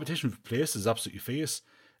that competition for place is absolutely fierce.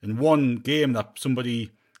 And one game that somebody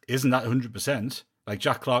isn't at 100%, like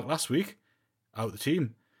Jack Clark last week, out of the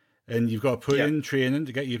team. And you've got to put in training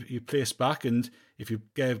to get your place back. And if you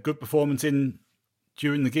get a good performance in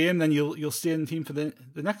during the game, then you'll stay in the team for the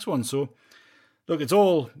next one. So, look, it's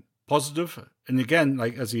all positive. And again,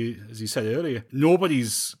 like as you said earlier,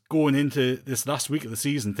 nobody's going into this last week of the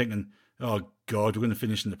season thinking, oh God, we're going to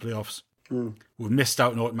finish in the playoffs. We've missed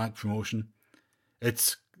out on automatic promotion.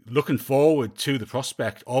 It's looking forward to the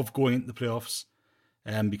prospect of going into the playoffs,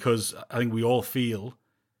 because I think we all feel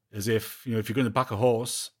as if if you're going to back a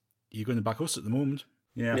horse, you're going to back us at the moment.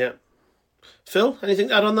 Yeah. Phil, anything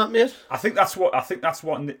to add on that, mate? I think that's what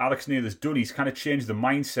Alex Neil has done. He's kind of changed the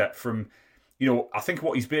mindset from, I think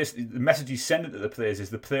what the message he's sending to the players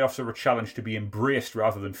is the playoffs are a challenge to be embraced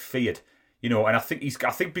rather than feared. And I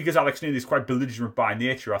think because Alex Neil is quite belligerent by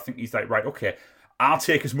nature, I think he's like, right, okay, I'll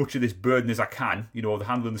take as much of this burden as I can, the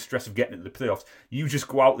handling the stress of getting into the playoffs. You just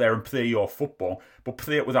go out there and play your football, but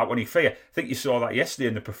play it without any fear. I think you saw that yesterday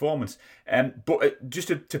in the performance. But just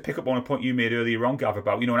to pick up on a point you made earlier on, Gav,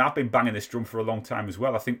 about, and I've been banging this drum for a long time as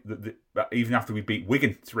well. I think that even after we beat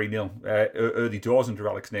Wigan 3-0 early doors under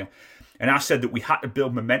Alex Neil, and I said that we had to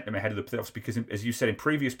build momentum ahead of the playoffs because, as you said in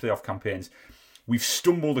previous playoff campaigns, we've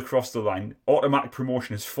stumbled across the line. Automatic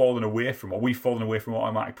promotion has fallen away from, or we've fallen away from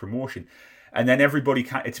automatic promotion. And then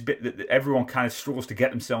everyone kind of struggles to get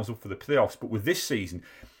themselves up for the playoffs. But with this season,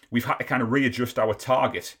 we've had to kind of readjust our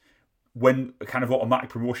target when kind of automatic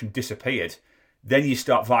promotion disappeared. Then you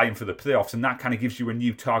start vying for the playoffs, and that kind of gives you a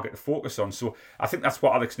new target to focus on. So I think that's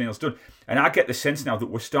what Alex Neil's done. And I get the sense now that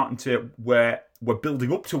we're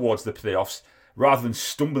building up towards the playoffs rather than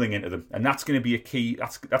stumbling into them, and that's going to be a key.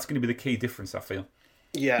 That's going to be the key difference, I feel.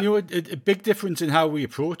 Yeah, a big difference in how we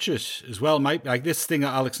approach it as well might be like this thing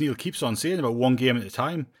that Alex Neil keeps on saying about one game at a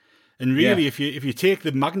time. And really, if you take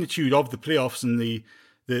the magnitude of the playoffs and the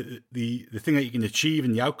thing that you can achieve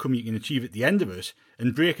and the outcome you can achieve at the end of it,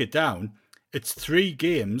 and break it down, it's 3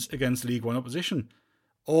 games against League One opposition,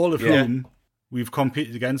 all of whom we've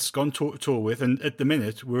competed against, gone toe to toe with, and at the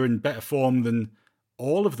minute we're in better form than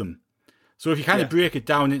all of them. So if you kind of break it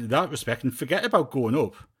down into that respect and forget about going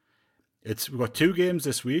up, we've got 2 games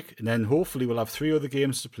this week, and then hopefully we'll have 3 other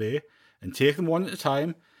games to play and take them one at a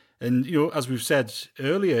time. And as we've said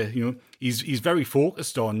earlier, he's very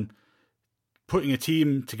focused on putting a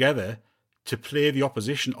team together to play the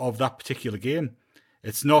opposition of that particular game.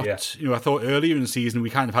 It's not, I thought earlier in the season we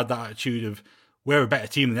kind of had that attitude of we're a better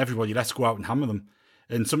team than everybody, let's go out and hammer them.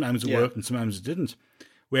 And sometimes it worked and sometimes it didn't.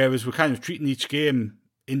 Whereas we're kind of treating each game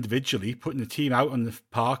individually, putting the team out on the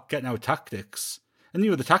park, getting our tactics. And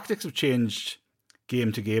the tactics have changed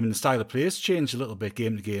game to game, and the style of play has changed a little bit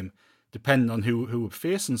game to game, depending on who we're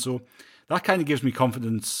facing. So that kind of gives me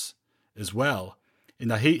confidence as well, in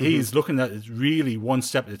that he's looking at it really one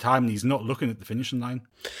step at a time, and he's not looking at the finishing line.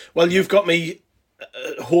 Well, you've got me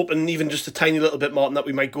hoping even just a tiny little bit more than that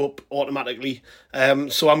we might go up automatically.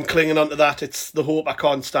 So I'm clinging on to that. It's the hope I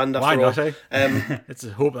can't stand after all. Why not, eh? It's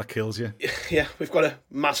a hope that kills you. Yeah, we've got a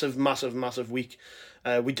massive, massive, massive week.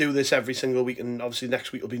 We do this every single week, and obviously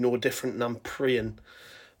next week will be no different, and I'm praying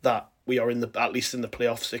that we are at least in the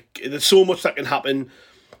playoffs. There's so much that can happen.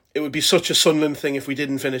 It would be such a Sunderland thing if we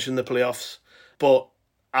didn't finish in the playoffs, but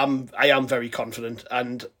I am very confident,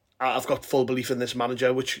 and I've got full belief in this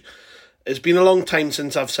manager, which it's been a long time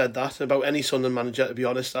since I've said that about any Sunderland manager, to be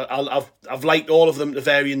honest. I've liked all of them to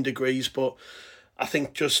varying degrees, but I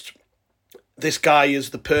think just this guy is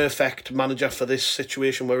the perfect manager for this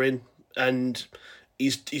situation we're in, and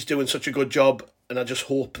he's doing such a good job. And I just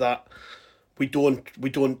hope that we don't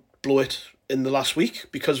blow it in the last week,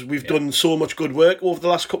 because we've done so much good work over the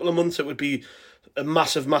last couple of months. It would be a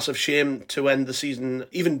massive shame to end the season,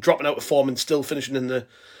 even dropping out of form and still finishing in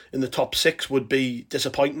the top 6 would be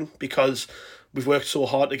disappointing, because we've worked so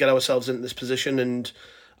hard to get ourselves into this position. And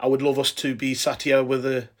I would love us to be sat here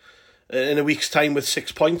in a week's time with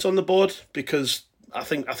 6 points on the board, because I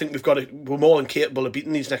think we're more than capable of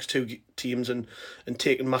beating these next 2 teams and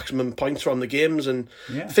taking maximum points from the games. And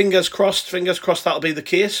fingers crossed that'll be the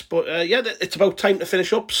case. But it's about time to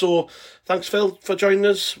finish up. So thanks, Phil, for joining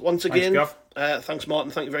us once again. Thanks,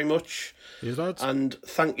 Martin. Thank you very much. Cheers, lads. And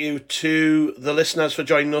thank you to the listeners for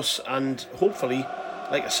joining us. And hopefully,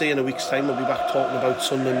 like I say, in a week's time we'll be back talking about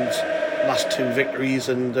Sunderland's last 2 victories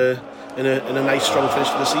and in a nice strong finish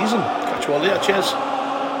to the season. Catch you all later. Cheers.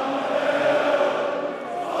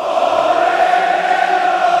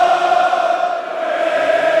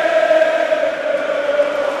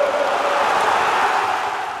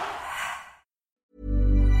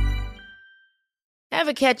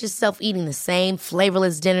 Ever catch yourself eating the same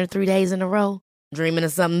flavorless dinner 3 days in a row? Dreaming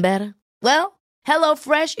of something better? Well,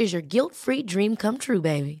 HelloFresh is your guilt-free dream come true,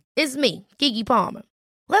 baby. It's me, Keke Palmer.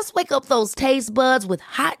 Let's wake up those taste buds with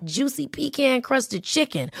hot, juicy pecan-crusted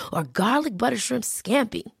chicken or garlic butter shrimp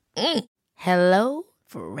scampi. Hello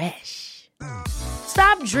Fresh.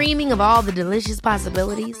 Stop dreaming of all the delicious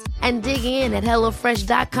possibilities and dig in at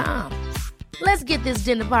HelloFresh.com. Let's get this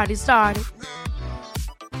dinner party started.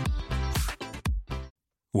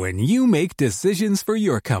 When you make decisions for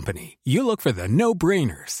your company, you look for the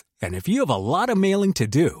no-brainers. And if you have a lot of mailing to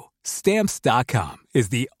do, Stamps.com is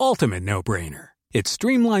the ultimate no-brainer. It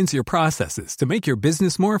streamlines your processes to make your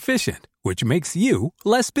business more efficient, which makes you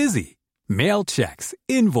less busy. Mail checks,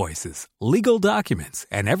 invoices, legal documents,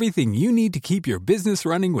 and everything you need to keep your business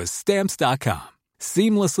running with Stamps.com.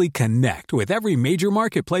 Seamlessly connect with every major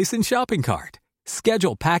marketplace and shopping cart.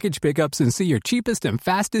 Schedule package pickups and see your cheapest and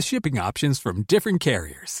fastest shipping options from different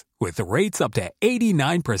carriers, with rates up to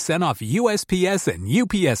 89% off USPS and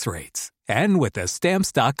UPS rates. And with the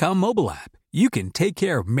Stamps.com mobile app, you can take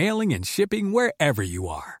care of mailing and shipping wherever you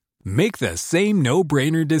are. Make the same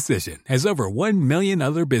no-brainer decision as over 1 million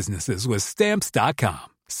other businesses with Stamps.com.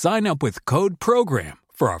 Sign up with code PROGRAM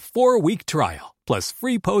for a 4-week trial, plus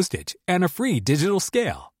free postage and a free digital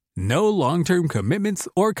scale. No long-term commitments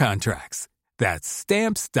or contracts. That's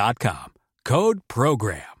Stamps.com. Code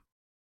PROGRAM.